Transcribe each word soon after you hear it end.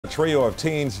A trio of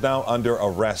teens now under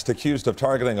arrest, accused of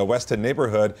targeting a Weston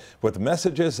neighborhood with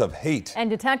messages of hate. And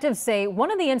detectives say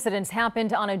one of the incidents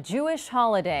happened on a Jewish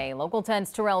holiday. Local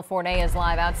 10's Terrell Forney is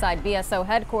live outside BSO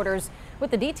headquarters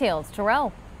with the details.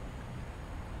 Terrell.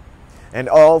 And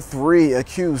all three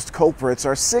accused culprits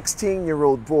are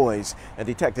 16-year-old boys. And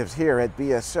detectives here at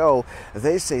BSO,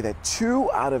 they say that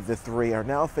 2 out of the 3 are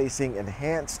now facing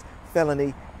enhanced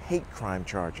felony hate crime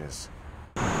charges.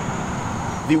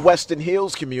 The Weston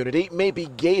Hills community may be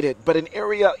gated, but an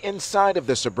area inside of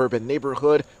the suburban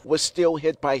neighborhood was still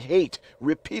hit by hate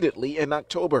repeatedly in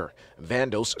October.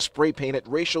 Vandals spray-painted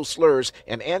racial slurs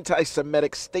and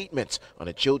anti-Semitic statements on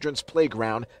a children's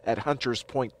playground at Hunters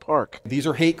Point Park. These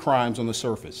are hate crimes on the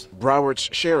surface. Broward's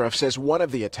sheriff says one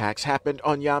of the attacks happened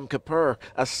on Yom Kippur,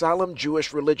 a solemn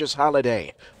Jewish religious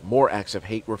holiday. More acts of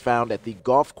hate were found at the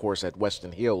golf course at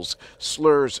Weston Hills.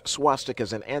 Slurs,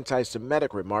 swastikas, and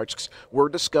anti-Semitic remarks were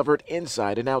discovered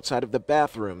inside and outside of the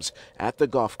bathrooms at the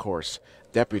golf course.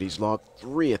 Deputies logged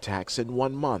 3 attacks in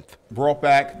 1 month. Brought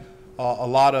back a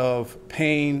lot of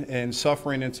pain and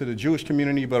suffering into the Jewish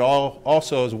community, but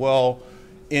also as well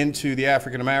into the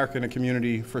African American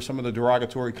community for some of the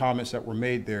derogatory comments that were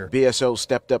made there. BSO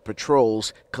stepped up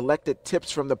patrols, collected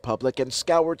tips from the public, and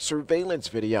scoured surveillance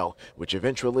video, which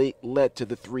eventually led to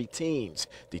the 3 teens.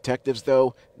 Detectives,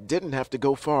 though, didn't have to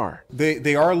go far.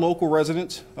 They are local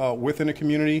residents within the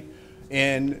community,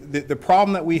 and the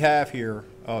problem that we have here,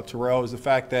 Terrell, is the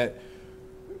fact that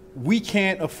we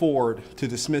can't afford to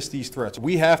dismiss these threats.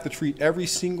 We have to treat every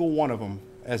single one of them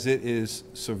as it is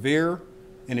severe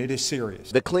and it is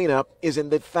serious. The cleanup is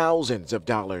in the thousands of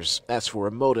dollars. As for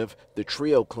a motive, the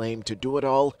trio claimed to do it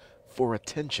all for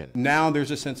attention. Now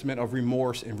there's a sentiment of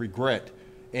remorse and regret,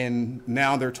 and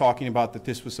now they're talking about that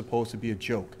this was supposed to be a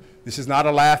joke. This is not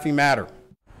a laughing matter.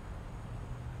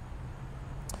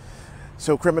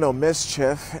 So criminal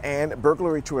mischief and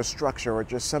burglary to a structure are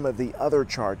just some of the other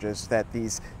charges that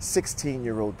these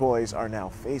 16-year-old boys are now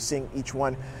facing. Each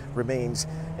one remains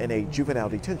in a juvenile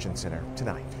detention center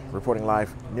tonight. Reporting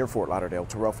live near Fort Lauderdale,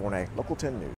 Terrell Forney, Local 10 News.